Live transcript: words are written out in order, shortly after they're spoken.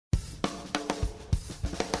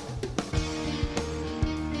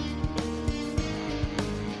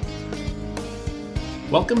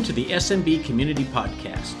Welcome to the SMB Community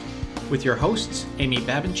Podcast with your hosts, Amy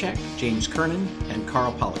Babinchak, James Kernan, and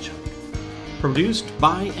Carl Polachuk. Produced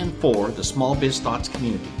by and for the Small Biz Thoughts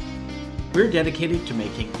community. We're dedicated to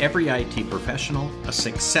making every IT professional a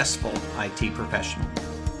successful IT professional.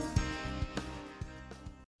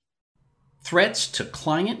 Threats to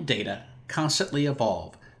client data constantly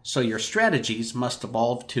evolve, so your strategies must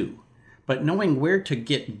evolve too. But knowing where to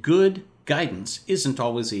get good guidance isn't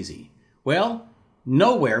always easy. Well,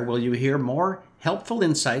 nowhere will you hear more helpful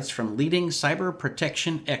insights from leading cyber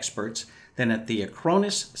protection experts than at the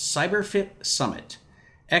Acronis CyberFit Summit.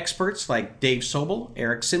 Experts like Dave Sobel,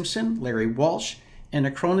 Eric Simpson, Larry Walsh, and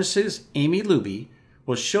Acronis' Amy Luby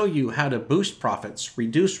will show you how to boost profits,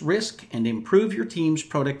 reduce risk, and improve your team's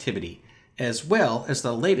productivity, as well as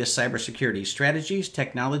the latest cybersecurity strategies,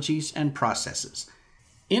 technologies, and processes.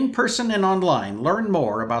 In person and online, learn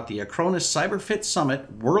more about the Acronis CyberFit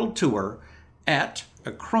Summit World Tour at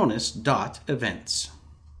acronis.events.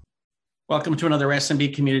 Welcome to another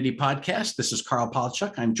SMB Community Podcast. This is Carl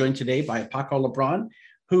Polachuk. I'm joined today by Paco Lebron,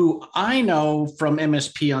 who I know from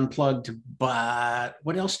MSP Unplugged, but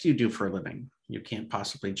what else do you do for a living? You can't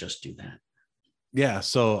possibly just do that. Yeah,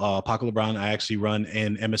 so Paco Lebron, I actually run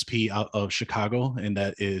an MSP out of Chicago, and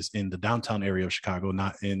that is in the downtown area of Chicago,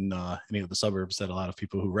 not in any of the suburbs that a lot of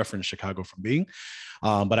people who reference Chicago from being.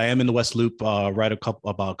 But I am in the West Loop, about a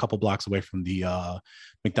couple blocks away from the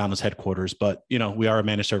McDonald's headquarters. But, you know, we are a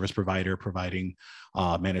managed service provider providing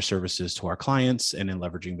managed services to our clients and then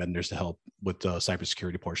leveraging vendors to help with the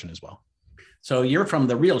cybersecurity portion as well. So you're from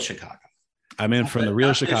the real Chicago. I'm in from the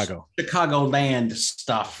real Chicago. Chicagoland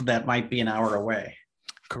stuff that might be an hour away.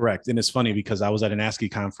 Correct. And it's funny because I was at an ASCII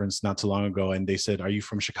conference not too long ago and they said, "Are you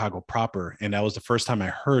from Chicago proper?" And that was the first time I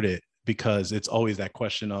heard it, because it's always that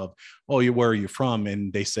question of, "Oh, where are you from?"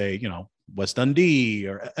 And they say, you know, West Dundee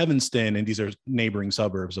or Evanston, and these are neighboring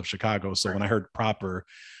suburbs of Chicago. So when I heard proper,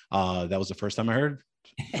 that was the first time I heard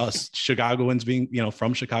us Chicagoans being, you know,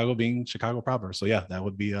 from Chicago being Chicago proper. So yeah, that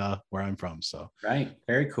would be where I'm from. So right.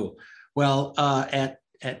 Very cool. Well, at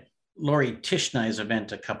Lori Tishnai's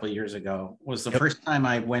event a couple of years ago was the first time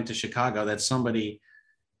I went to Chicago that somebody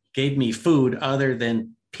gave me food other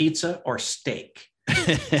than pizza or steak.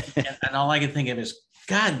 and all I could think of is,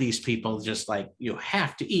 God, these people just like, you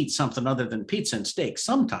have to eat something other than pizza and steak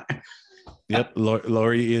sometime. Yep.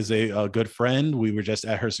 Lori is a good friend. We were just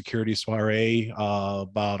at her security soiree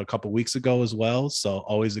about a couple of weeks ago as well. So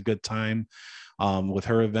always a good time with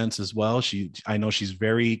her events as well. I know she's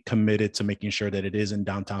very committed to making sure that it is in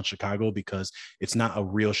downtown Chicago, because it's not a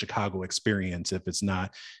real Chicago experience if it's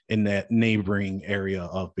not in that neighboring area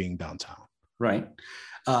of being downtown. Right.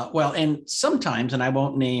 Well, and sometimes, and I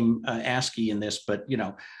won't name ASCII in this, but, you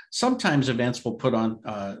know, sometimes events will put on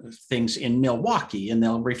things in Milwaukee and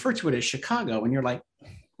they'll refer to it as Chicago. And you're like,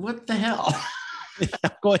 what the hell?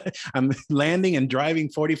 I'm landing and driving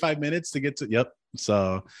 45 minutes to get to, yep.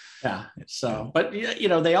 So, yeah. So, but, you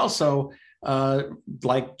know, they also,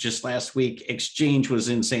 like just last week, Exchange was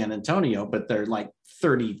in San Antonio, but they're like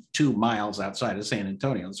 32 miles outside of San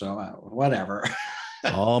Antonio. So whatever.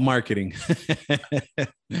 All marketing.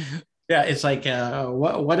 Yeah, it's like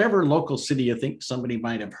whatever local city you think somebody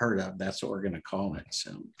might have heard of, that's what we're going to call it.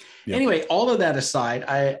 So Anyway, all of that aside,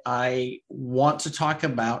 I want to talk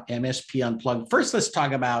about MSP Unplugged. First, let's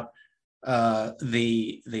talk about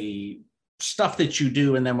the stuff that you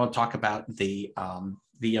do, and then we'll talk about the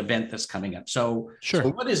event that's coming up. So, sure. So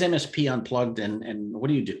what is MSP Unplugged, and what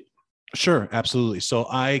do you do? Sure, absolutely. So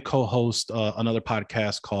I co-host another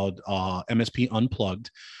podcast called MSP Unplugged.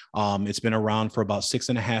 It's been around for about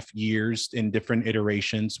 6.5 years in different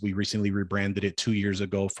iterations. We recently rebranded it 2 years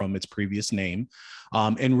ago from its previous name.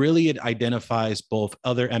 And really it identifies both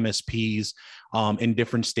other MSPs in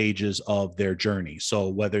different stages of their journey. So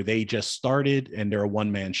whether they just started and they're a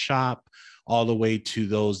one-man shop, all the way to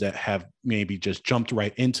those that have maybe just jumped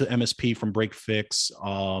right into MSP from break fix,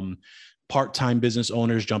 part-time business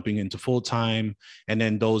owners jumping into full-time, and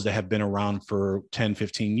then those that have been around for 10,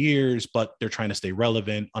 15 years, but they're trying to stay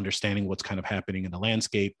relevant, understanding what's kind of happening in the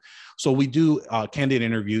landscape. So we do candidate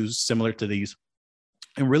interviews similar to these,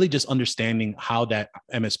 and really just understanding how that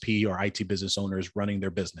MSP or IT business owner is running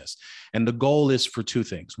their business. And the goal is for two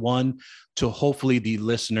things. One, to hopefully the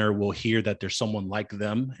listener will hear that there's someone like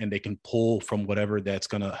them and they can pull from whatever that's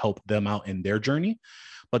going to help them out in their journey.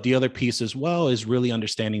 But the other piece as well is really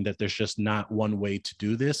understanding that there's just not one way to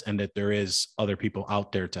do this, and that there is other people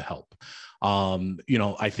out there to help. You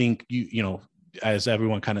know, I think, you know, as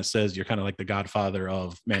everyone kind of says, you're kind of like the godfather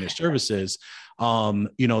of managed services.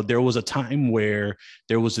 You know, there was a time where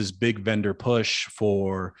there was this big vendor push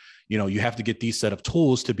for, you know, you have to get these set of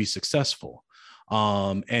tools to be successful.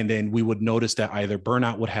 And then we would notice that either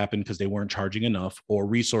burnout would happen because they weren't charging enough, or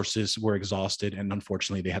resources were exhausted, and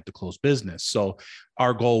unfortunately they had to close business. So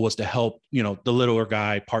our goal was to help, the littler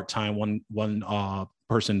guy, part-time, one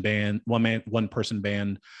person band, one person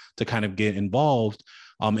band, to kind of get involved,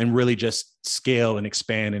 and really just scale and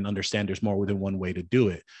expand and understand there's more than one way to do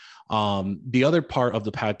it. The other part of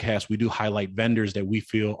the podcast, we do highlight vendors that we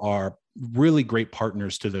feel are really great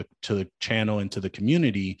partners to the channel and to the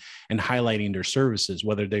community, and highlighting their services,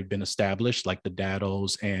 whether they've been established, like the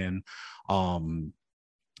Dados and,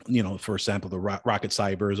 for example, the Rocket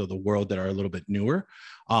Cybers of the world, that are a little bit newer.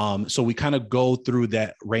 So we kind of go through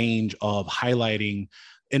that range of highlighting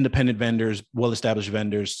independent vendors, well-established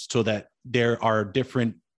vendors, so that there are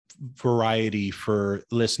different variety for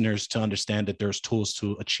listeners to understand that there's tools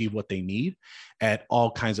to achieve what they need at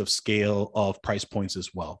all kinds of scale of price points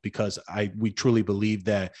as well. Because we truly believe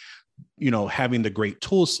that, having the great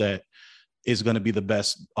tool set is going to be the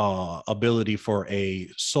best ability for a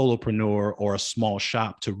solopreneur or a small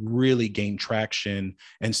shop to really gain traction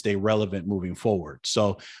and stay relevant moving forward.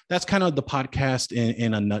 So that's kind of the podcast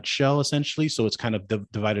in a nutshell, essentially. So it's kind of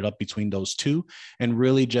divided up between those two, and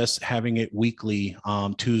really just having it weekly,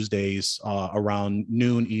 Tuesdays around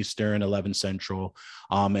noon Eastern, 11 Central.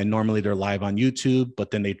 And normally they're live on YouTube, but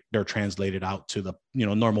then they're translated out to the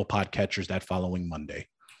normal podcatchers that following Monday.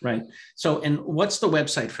 Right. So, and what's the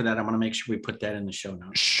website for that? I want to make sure we put that in the show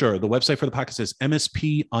notes. Sure. The website for the podcast is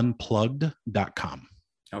mspunplugged.com.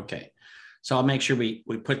 Okay. So I'll make sure we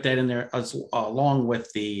put that in there along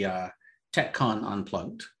with the TechCon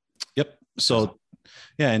Unplugged. Yep. So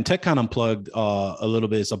yeah, and TechCon Unplugged a little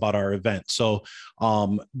bit is about our event. So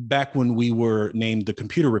back when we were named the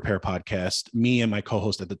Computer Repair Podcast, me and my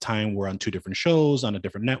co-host at the time were on two different shows on a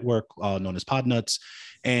different network known as Podnuts.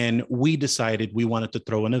 And we decided we wanted to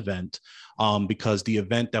throw an event because the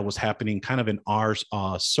event that was happening kind of in our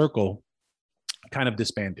circle kind of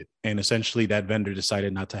disbanded. And essentially that vendor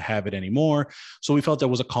decided not to have it anymore. So we felt there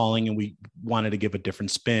was a calling, and we wanted to give a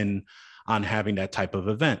different spin on having that type of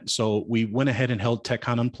event. So we went ahead and held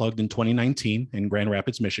TechCon Unplugged in 2019 in Grand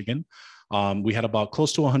Rapids, Michigan. We had about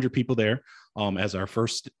close to 100 people there as our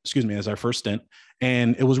first stint.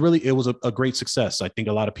 And it was a great success. I think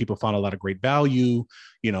a lot of people found a lot of great value.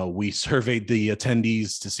 We surveyed the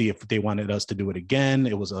attendees to see if they wanted us to do it again.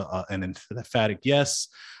 It was an emphatic yes.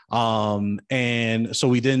 And so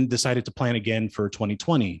we then decided to plan again for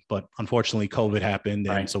 2020, but unfortunately COVID happened.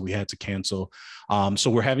 And so we had to cancel.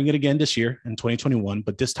 So we're having it again this year in 2021,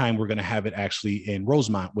 but this time we're going to have it actually in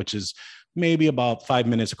Rosemont, which is maybe about 5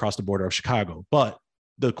 minutes across the border of Chicago. But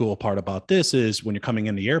the cool part about this is when you're coming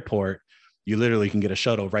in the airport, you literally can get a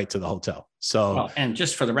shuttle right to the hotel. So, and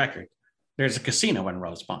just for the record, there's a casino in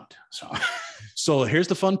Rosemont. So here's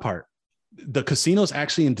the fun part. The casino is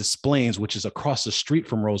actually in Des Plaines, which is across the street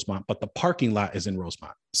from Rosemont, but the parking lot is in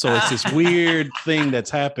Rosemont. So it's this weird thing that's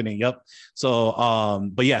happening. Yep. So,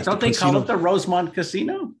 but yeah. Don't they call it the Rosemont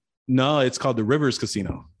Casino? No, it's called the Rivers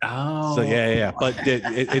Casino. Oh, so yeah. But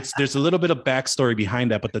there's a little bit of backstory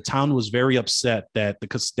behind that. But the town was very upset that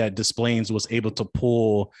Des Plaines was able to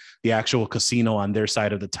pull the actual casino on their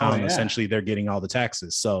side of the town. Essentially, they're getting all the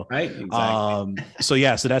taxes. So right, exactly. So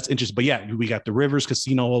that's interesting. But yeah, we got the Rivers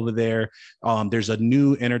Casino over there. There's a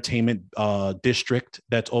new entertainment district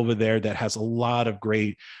that's over there that has a lot of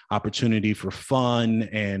great opportunity for fun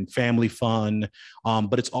and family fun.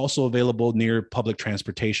 But it's also available near public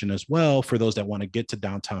transportation as well for those that want to get to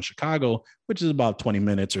downtown Chicago, which is about 20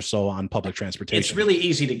 minutes or so on public transportation. It's really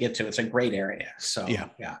easy to get to. It's a great area. So yeah.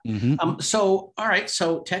 Mm-hmm. So all right.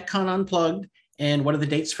 So TechCon Unplugged, and what are the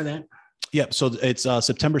dates for that? Yep. So it's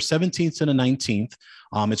September 17th to the 19th.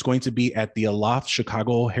 It's going to be at the Aloft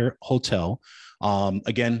Chicago Hotel.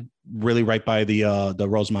 Again, really right by the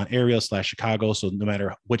Rosemont area / Chicago. So no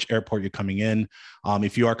matter which airport you're coming in,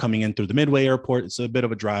 if you are coming in through the Midway Airport, it's a bit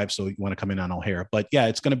of a drive. So you want to come in on O'Hare, but yeah,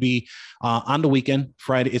 it's going to be on the weekend,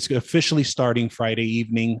 Friday. It's officially starting Friday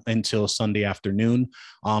evening until Sunday afternoon.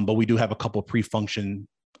 But we do have a couple pre-function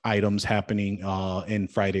items happening in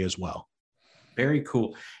Friday as well. Very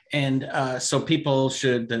cool. And so people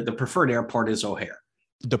should, the preferred airport is O'Hare.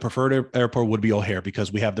 The preferred airport would be O'Hare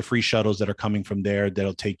because we have the free shuttles that are coming from there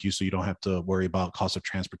that'll take you, so you don't have to worry about cost of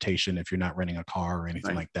transportation if you're not renting a car or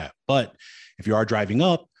anything like that. But if you are driving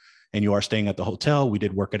up and you are staying at the hotel, we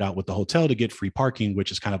did work it out with the hotel to get free parking,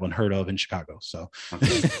 which is kind of unheard of in Chicago. So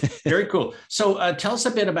very cool. So tell us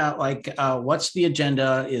a bit about what's the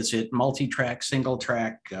agenda? Is it multi-track, single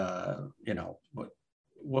track? What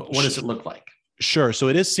does it look like? Sure. So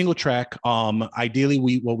it is single track.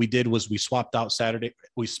 Ideally, what we did was we swapped out Saturday.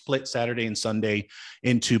 We split Saturday and Sunday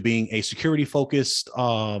into being a security focused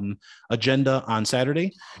agenda on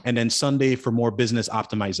Saturday, and then Sunday for more business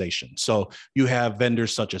optimization. So you have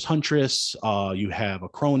vendors such as Huntress, you have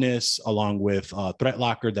Acronis, along with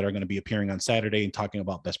ThreatLocker that are going to be appearing on Saturday and talking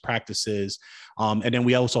about best practices. And then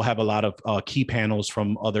we also have a lot of key panels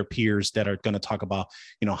from other peers that are going to talk about,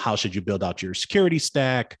 how should you build out your security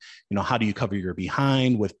stack? How do you cover your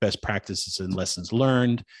behind with best practices and lessons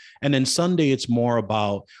learned? And then Sunday, it's more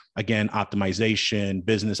about, again, optimization,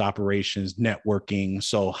 business operations, networking.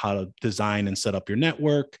 So how to design and set up your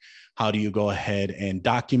network. How do you go ahead and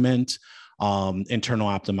document internal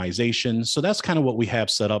optimization? So that's kind of what we have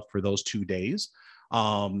set up for those 2 days.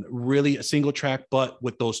 Really a single track, but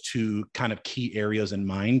with those two kind of key areas in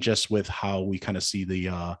mind, just with how we kind of see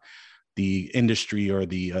the industry or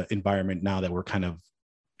the environment now that we're kind of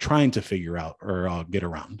trying to figure out or get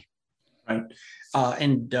around. Right.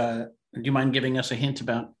 And do you mind giving us a hint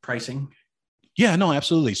about pricing? Yeah, no,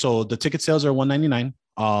 absolutely. So the ticket sales are $199.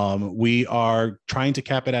 We are trying to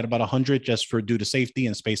cap it at about $100 just due to safety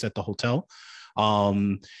and space at the hotel.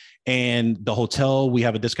 And the hotel, we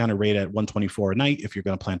have a discounted rate at $124 a night if you're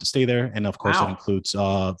going to plan to stay there. And of course, It includes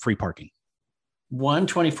free parking.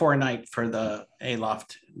 $124 a night for the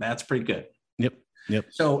Aloft. That's pretty good. Yep.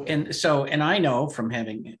 So I know from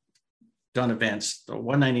having done events, the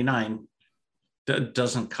 $199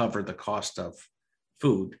 doesn't cover the cost of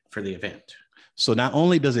food for the event. So not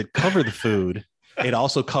only does it cover the food, it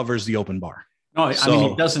also covers the open bar. No, I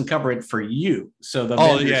mean, it doesn't cover it for you. So the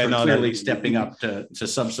vendors are clearly stepping up to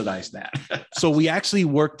subsidize that. So we actually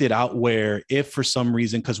worked it out where if for some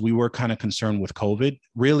reason, because we were kind of concerned with COVID,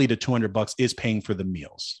 really the $200 is paying for the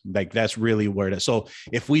meals. Like that's really where it is. So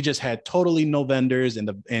if we just had totally no vendors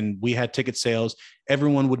and we had ticket sales,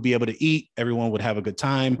 everyone would be able to eat. Everyone would have a good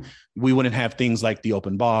time. We wouldn't have things like the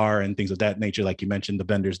open bar and things of that nature. Like you mentioned, the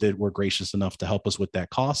vendors were gracious enough to help us with that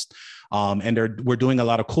cost. And we're doing a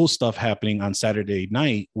lot of cool stuff happening on Saturday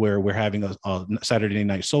night where we're having a Saturday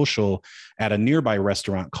night social at a nearby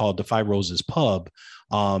restaurant called the Five Roses Pub.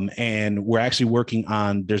 And we're actually working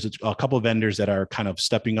on, there's a couple of vendors that are kind of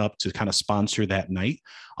stepping up to kind of sponsor that night.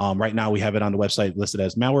 Right now we have it on the website listed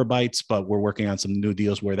as Malwarebytes, but we're working on some new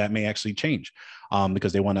deals where that may actually change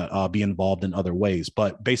because they want to be involved in other ways.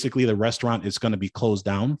 But basically the restaurant is going to be closed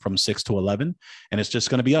down from 6 to 11 and it's just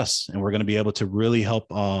going to be us. And we're going to be able to really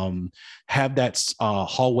help have that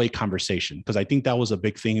hallway conversation. Because I think that was a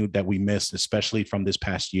big thing that we missed, especially from this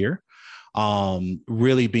past year.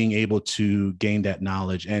 Really being able to gain that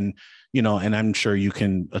knowledge. And and I'm sure you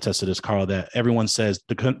can attest to this, Carl, that everyone says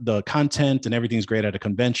the content and everything's great at a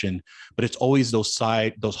convention, but it's always those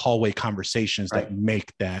hallway conversations that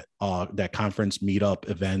make that conference meetup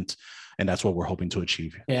event. And that's what we're hoping to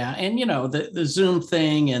achieve. Yeah. And, the Zoom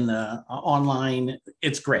thing and the online,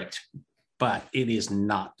 it's great, but it is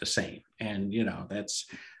not the same. And, that's,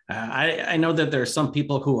 I know that there are some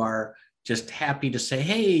people who are just happy to say,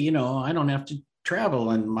 hey, I don't have to travel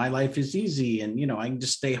and my life is easy and, I can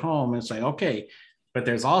just stay home. And it's like, okay. But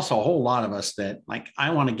there's also a whole lot of us that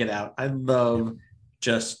I want to get out. I love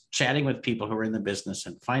just chatting with people who are in the business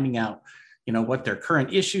and finding out, what their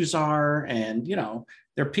current issues are. And,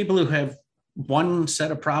 there are people who have one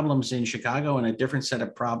set of problems in Chicago and a different set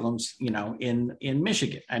of problems, in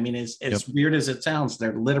Michigan. I mean, as weird as it sounds,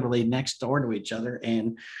 they're literally next door to each other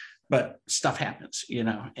but stuff happens,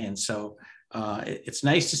 and so it's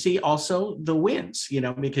nice to see also the wins,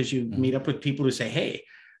 because you meet up with people who say, hey,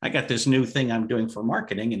 I got this new thing I'm doing for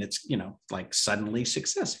marketing and it's, suddenly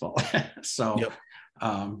successful. So,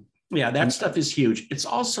 that stuff is huge. It's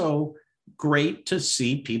also great to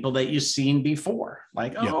see people that you've seen before,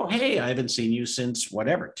 oh, hey, I haven't seen you since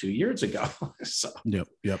whatever 2 years ago. So yep.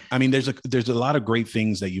 I mean, there's a lot of great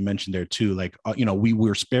things that you mentioned there too. We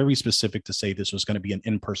were very specific to say this was going to be an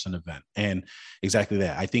in-person event, and exactly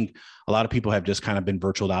that. I think a lot of people have just kind of been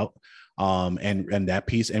virtualed out. And that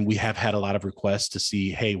piece. And we have had a lot of requests to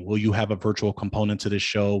see, hey, will you have a virtual component to this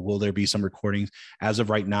show? Will there be some recordings? As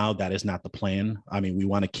of right now, that is not the plan. I mean, we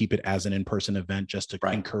want to keep it as an in-person event just to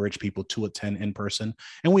encourage people to attend in person.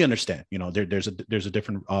 And we understand, there's a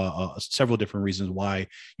different, several different reasons why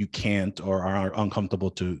you can't or are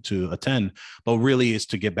uncomfortable to attend, but really is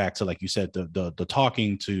to get back to, like you said, the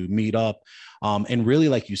talking, to meet up. And really,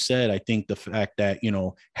 like you said, I think the fact that,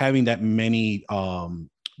 having that many,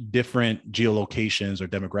 different geolocations or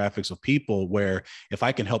demographics of people, where if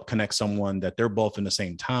I can help connect someone that they're both in the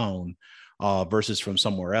same town, versus from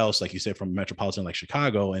somewhere else, like you said, from a metropolitan like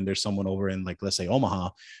Chicago, and there's someone over in, like, let's say Omaha,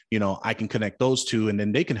 I can connect those two, and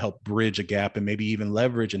then they can help bridge a gap and maybe even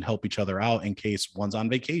leverage and help each other out in case one's on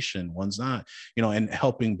vacation, one's not, and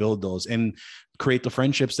helping build those and create the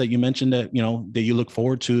friendships that you mentioned that, that you look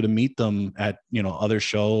forward to meet them at, other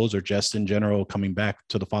shows or just in general coming back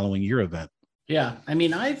to the following year event. Yeah. I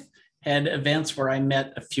mean, I've had events where I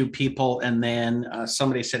met a few people and then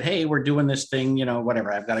somebody said, hey, we're doing this thing,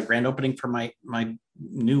 whatever. I've got a grand opening for my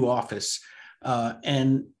new office.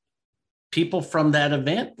 And people from that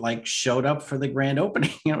event like showed up for the grand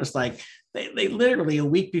opening. It was like, they literally a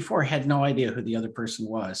week before had no idea who the other person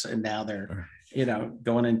was. And now they're,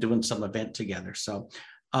 going and doing some event together. So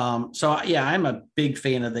yeah, I'm a big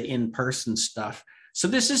fan of the in-person stuff. So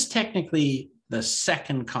this is technically the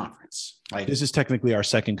second conference. Like, this is technically our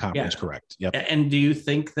second conference, correct? Yep. And do you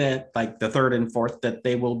think that like the third and fourth, that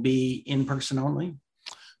they will be in person only?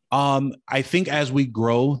 I think as we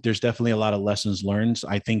grow, there's definitely a lot of lessons learned.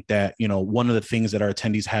 I think that, one of the things that our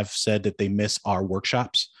attendees have said that they miss are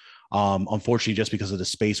workshops. Unfortunately, just because of the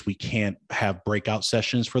space, we can't have breakout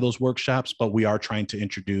sessions for those workshops, but we are trying to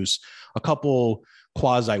introduce a couple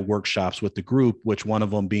quasi workshops with the group, which one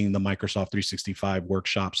of them being the Microsoft 365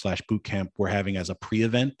 workshop / boot camp we're having as a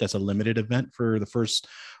pre-event. That's a limited event for the first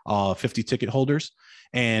 50 ticket holders.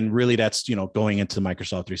 And really that's, going into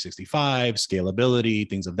Microsoft 365, scalability,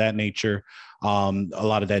 things of that nature. A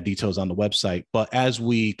lot of that detail is on the website. But as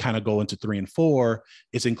we kind of go into 3 and 4,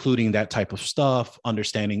 it's including that type of stuff,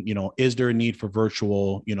 understanding, is there a need for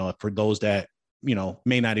virtual, for those that,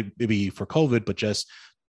 may not be for COVID, but just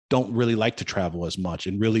don't really like to travel as much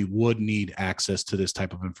and really would need access to this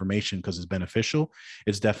type of information because it's beneficial.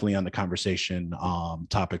 It's definitely on the conversation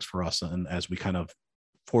topics for us. And as we kind of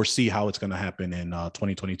foresee how it's going to happen in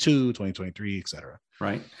 2022, 2023, et cetera.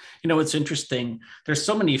 Right. It's interesting. There's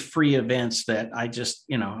so many free events that I just,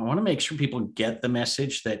 I want to make sure people get the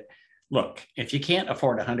message that, look, if you can't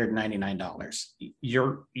afford $199,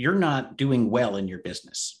 you're not doing well in your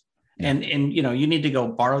business. Yeah. And you need to go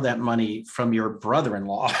borrow that money from your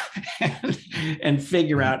brother-in-law and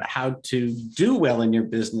figure out how to do well in your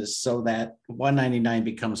business so that $199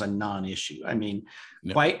 becomes a non-issue. I mean,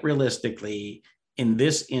 quite realistically, in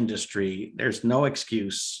this industry, there's no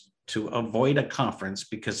excuse to avoid a conference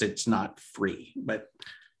because it's not free. But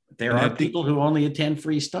there are people who only attend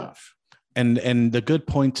free stuff. And the good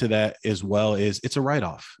point to that as well is it's a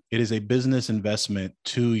write-off. It is a business investment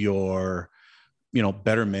to your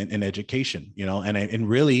betterment in education, and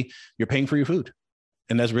really you're paying for your food.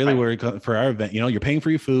 And that's really where for our event, you're paying for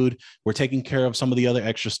your food. We're taking care of some of the other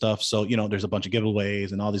extra stuff. So, there's a bunch of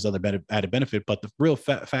giveaways and all these other added benefit. But the real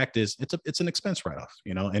fact is it's an expense write-off,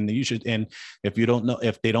 and you should, and if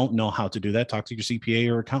they don't know how to do that, talk to your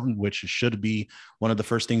CPA or accountant, which should be one of the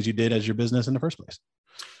first things you did as your business in the first place.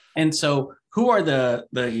 And so who are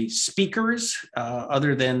the speakers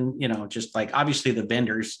other than, just like obviously the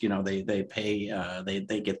vendors, they pay,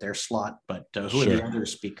 they get their slot, but who are the other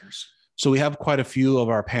speakers? So we have quite a few of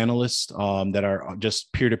our panelists that are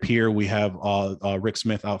just peer-to-peer. We have Rick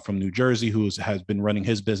Smith out from New Jersey, who has been running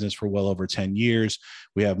his business for well over 10 years.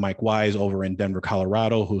 We have Mike Wise over in Denver,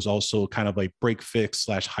 Colorado, who's also kind of a break-fix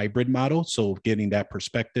 / hybrid model. So getting that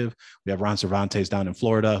perspective. We have Ron Cervantes down in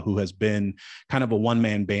Florida, who has been kind of a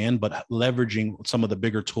one-man band, but leveraging some of the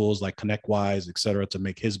bigger tools like ConnectWise, et cetera, to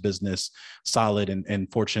make his business solid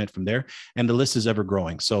and fortunate from there. And the list is ever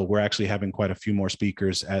growing. So we're actually having quite a few more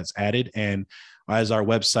speakers as added. And as our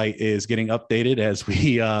website is getting updated, as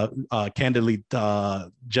we candidly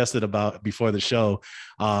jested about before the show,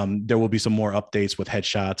 there will be some more updates with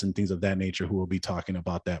headshots and things of that nature, who will be talking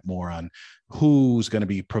about that more on who's going to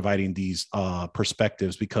be providing these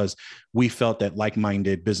perspectives, because we felt that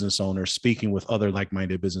like-minded business owners speaking with other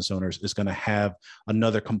like-minded business owners is going to have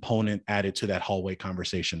another component added to that hallway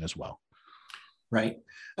conversation as well. Right.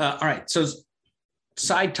 All right. So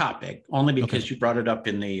side topic, only because you brought it up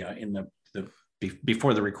in the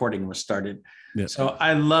before the recording was started. Yeah. So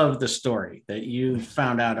I love the story that you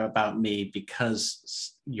found out about me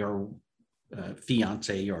because your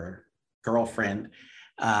fiance, your girlfriend,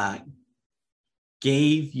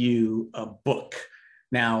 gave you a book.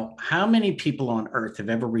 Now, how many people on earth have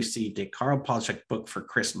ever received a Carl Palachuk book for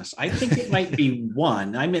Christmas? I think it might be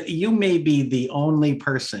one. I mean, you may be the only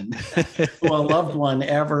person who a loved one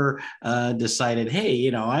ever decided,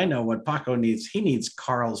 hey, I know what Paco needs. He needs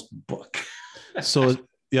Carl's book. So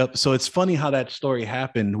Yep. So it's funny how that story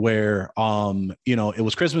happened where, it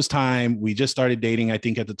was Christmas time. We just started dating, I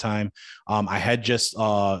think at the time. I had just,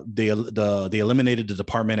 they eliminated the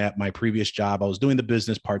department at my previous job. I was doing the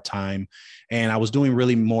business part-time and I was doing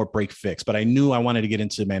really more break fix, but I knew I wanted to get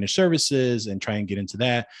into managed services and try and get into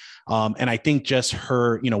that. And I think just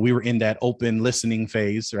her, we were in that open listening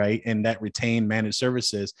phase, right? And that retained managed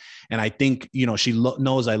services. And I think, she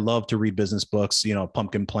knows I love to read business books,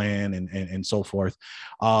 Pumpkin Plan and so forth.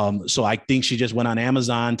 So I think she just went on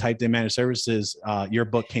Amazon, typed in managed services. Your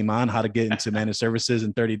book came on, How to Get into Managed Services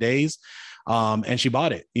in 30 Days. And she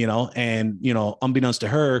bought it, and, unbeknownst to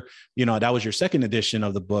her, that was your second edition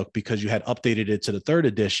of the book because you had updated it to the third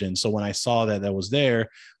edition. So when I saw that was there,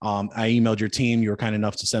 I emailed your team. You were kind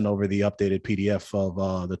enough to send over the updated PDF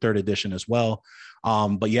of the third edition as well.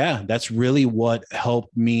 But yeah, that's really what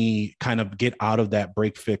helped me kind of get out of that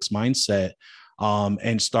break fix mindset.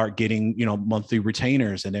 And start getting, monthly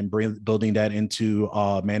retainers and then building that into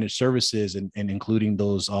managed services and including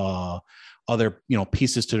those other,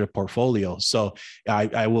 pieces to the portfolio. So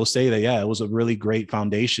I will say that, yeah, it was a really great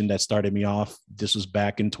foundation that started me off. This was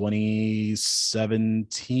back in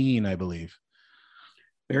 2017, I believe.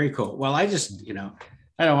 Very cool. Well, I just,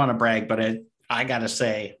 I don't want to brag, but I got to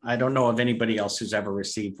say, I don't know of anybody else who's ever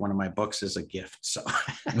received one of my books as a gift. So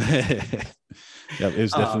yeah, it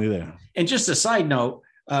was definitely there. And just a side note,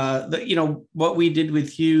 what we did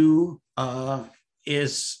with you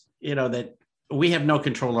is, that we have no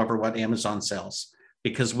control over what Amazon sells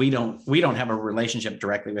because we don't have a relationship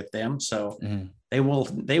directly with them. So they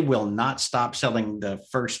will not stop selling the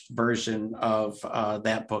first version of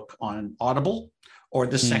that book on Audible or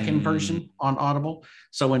the second version on Audible.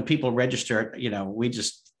 So when people register, we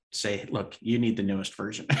just say, look, you need the newest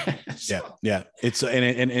version. So. Yeah. It's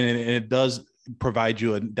and it does provide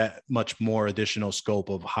you that much more additional scope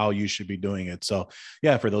of how you should be doing it. So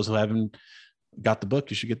yeah, for those who haven't got the book,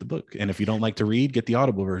 you should get the book. And if you don't like to read, get the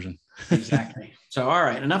Audible version. Exactly. So, all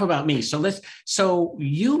right, enough about me. So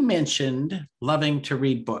you mentioned loving to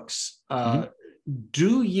read books.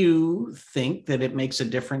 Do you think that it makes a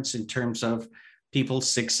difference in terms of people's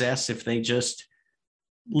success if they just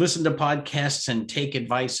listen to podcasts and take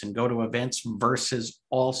advice and go to events versus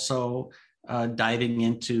also diving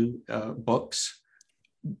into books?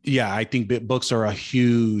 Yeah, I think books are a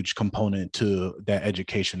huge component to that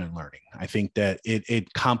education and learning. I think that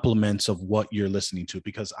it complements of what you're listening to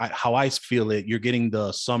because how I feel it, you're getting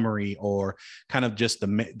the summary or kind of just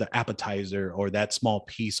the appetizer or that small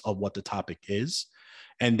piece of what the topic is.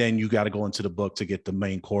 And then you got to go into the book to get the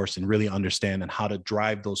main course and really understand and how to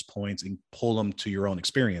drive those points and pull them to your own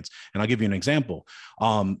experience. And I'll give you an example.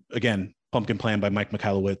 Again, Pumpkin Plan by Mike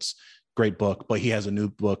Michalowicz, great book, but he has a new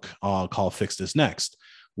book called Fix This Next.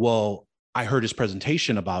 Well, I heard his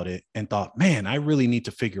presentation about it and thought, man, I really need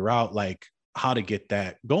to figure out like how to get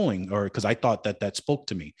that going, or because I thought that spoke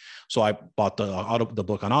to me. So I bought the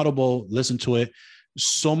book on Audible, listened to it.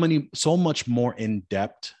 So much more in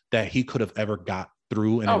depth that he could have ever got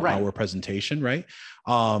through an hour presentation, right?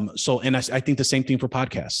 And I think the same thing for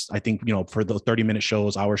podcasts. I think, for the 30-minute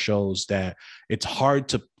shows, hour shows, that it's hard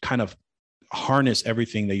to kind of harness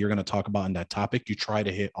everything that you're going to talk about in that topic. You try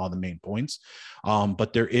to hit all the main points,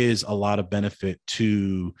 but there is a lot of benefit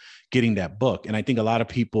to getting that book. And I think a lot of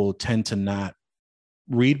people tend to not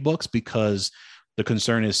read books because the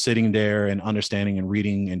concern is sitting there and understanding and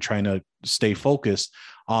reading and trying to stay focused.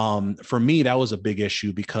 For me, that was a big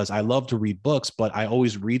issue because I love to read books, but I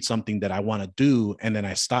always read something that I want to do. And then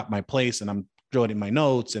I stop my place and I'm jotting my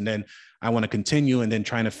notes, and then I want to continue and then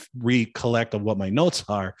trying to recollect of what my notes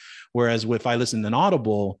are. Whereas if I listen to an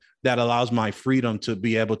Audible, that allows my freedom to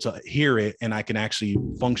be able to hear it and I can actually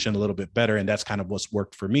function a little bit better. And that's kind of what's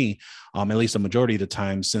worked for me, at least the majority of the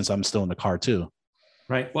time, since I'm still in the car too.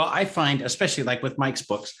 Right. Well, I find, especially like with Mike's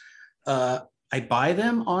books, I buy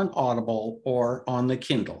them on Audible or on the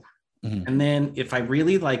Kindle. And then if I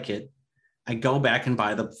really like it, I go back and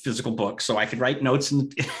buy the physical book so I could write notes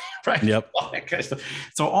and right. Yep. All that kind of stuff.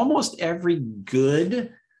 So almost every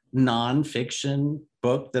good nonfiction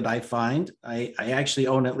book that I find, I actually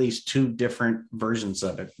own at least two different versions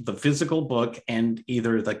of it: the physical book and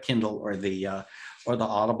either the Kindle or the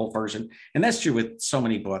Audible version. And that's true with so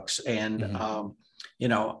many books. And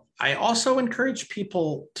I also encourage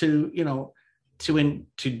people to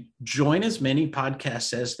to join as many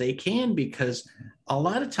podcasts as they can, because a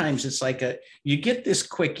lot of times it's like you get this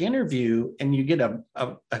quick interview and you get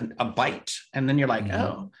a bite, and then you're like,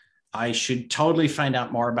 oh, I should totally find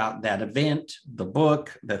out more about that event, the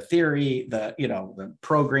book, the theory, the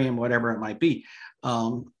program, whatever it might be.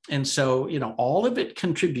 And so, all of it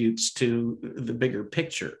contributes to the bigger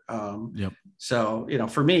picture. Yep. So,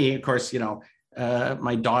 for me, of course,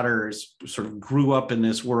 my daughter sort of grew up in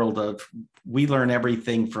this world of, we learn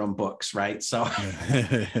everything from books, right? So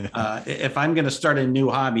if I'm going to start a new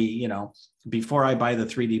hobby, before I buy the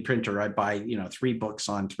 3D printer, I buy, 3 books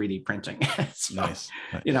on 3D printing. So, Nice.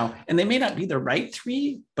 and they may not be the right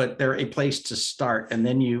 3, but they're a place to start. And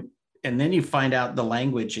then you find out the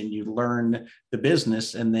language and you learn the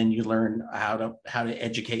business, and then you learn how to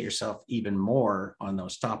educate yourself even more on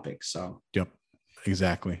those topics. So, yep,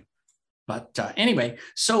 exactly. But anyway,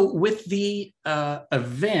 so with the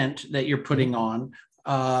event that you're putting on,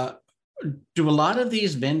 do a lot of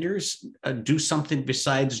these vendors do something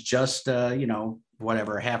besides just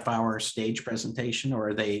whatever half-hour stage presentation,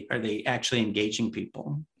 or are they actually engaging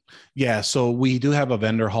people? Yeah, so we do have a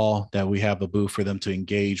vendor hall that we have a booth for them to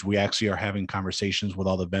engage. We actually are having conversations with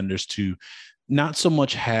all the vendors to not so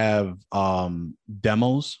much have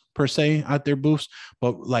demos per se at their booths,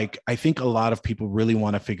 but like, I think a lot of people really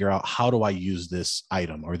want to figure out, how do I use this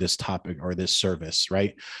item or this topic or this service,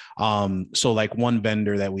 right? So like one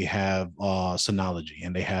vendor that we have, Synology,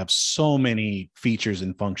 and they have so many features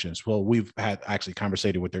and functions. Well, we've had actually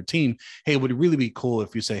conversated with their team. Hey, it would really be cool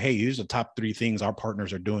if you say, hey, here's the top 3 things our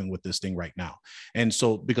partners are doing with this thing right now. And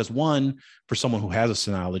so, because one, for someone who has a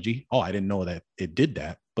Synology, oh, I didn't know that it did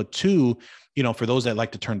that. But 2, for those that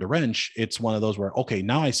like to turn the wrench, it's one of those where, okay,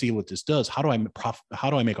 now I see what this does. How do I make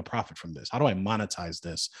a profit from this? How do I monetize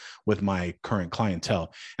this with my current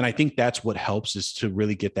clientele? And I think that's what helps, is to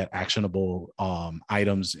really get that actionable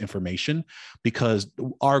items information, because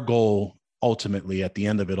our goal ultimately at the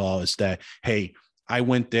end of it all is that, hey, I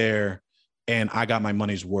went there and I got my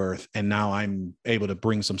money's worth, and now I'm able to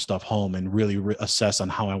bring some stuff home and really assess on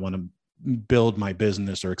how I want to build my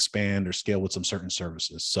business or expand or scale with some certain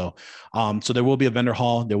services. So there will be a vendor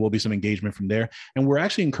hall. There will be some engagement from there. And we're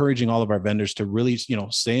actually encouraging all of our vendors to really,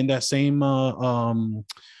 stay in that same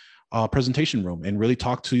presentation room and really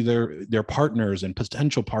talk to their partners and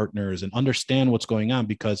potential partners and understand what's going on,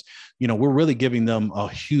 because, we're really giving them a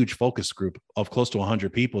huge focus group of close to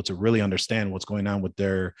 100 people to really understand what's going on with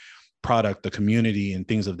their product, the community, and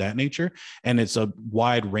things of that nature. And it's a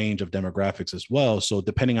wide range of demographics as well. So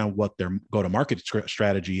depending on what their go-to-market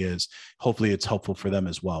strategy is, hopefully it's helpful for them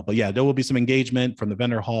as well. But yeah, there will be some engagement from the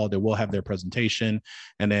vendor hall. They will have their presentation.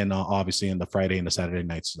 And then obviously in the Friday and the Saturday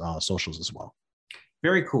nights socials as well.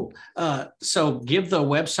 Very cool. So give the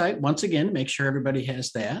website once again, make sure everybody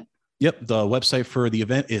has that. Yep. The website for the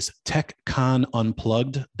event is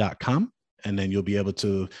techconunplugged.com. And then you'll be able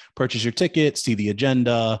to purchase your ticket, see the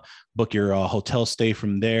agenda, book your hotel stay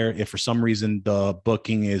from there. If for some reason the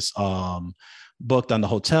booking is booked on the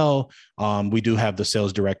hotel, we do have the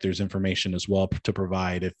sales director's information as well to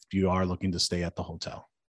provide if you are looking to stay at the hotel.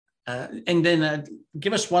 And then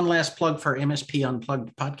give us one last plug for MSP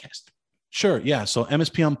Unplugged podcast. Sure. Yeah. So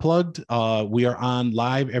MSP Unplugged, we are on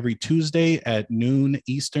live every Tuesday at noon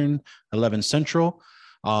Eastern, 11 Central.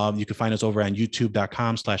 You can find us over on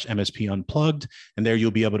youtube.com/MSP Unplugged. And there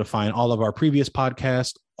you'll be able to find all of our previous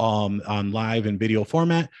podcasts on live and video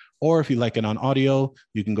format. Or if you like it on audio,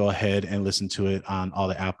 you can go ahead and listen to it on all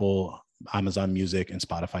the Apple, Amazon Music, and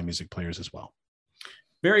Spotify music players as well.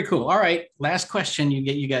 Very cool. All right. Last question.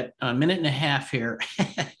 You got a minute and a half here.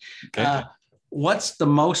 Okay. What's the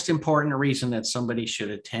most important reason that somebody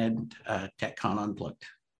should attend TechCon Unplugged?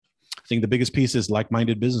 I think the biggest piece is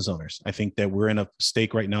like-minded business owners. I think that we're in a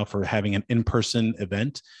stake right now for having an in-person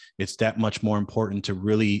event. It's that much more important to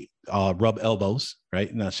really rub elbows,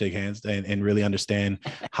 right? Not shake hands, and really understand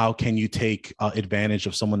how can you take advantage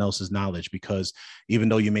of someone else's knowledge, because even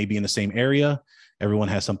though you may be in the same area, everyone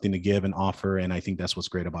has something to give and offer. And I think that's what's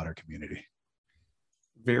great about our community.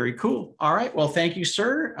 Very cool. All right. Well, thank you,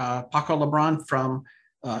 sir. Paco Lebron from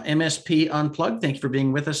MSP Unplugged. Thank you for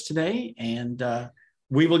being with us today. And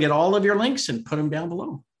we will get all of your links and put them down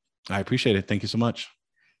below. I appreciate it. Thank you so much.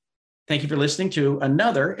 Thank you for listening to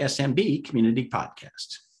another SMB Community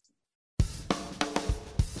Podcast.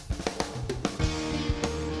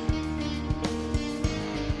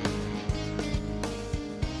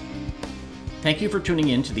 Thank you for tuning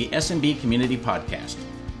in to the SMB Community Podcast.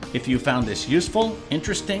 If you found this useful,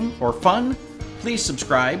 interesting, or fun, please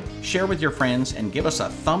subscribe, share with your friends, and give us a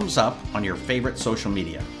thumbs up on your favorite social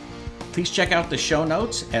media. Please check out the show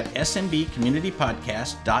notes at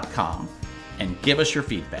smbcommunitypodcast.com and give us your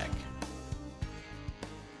feedback.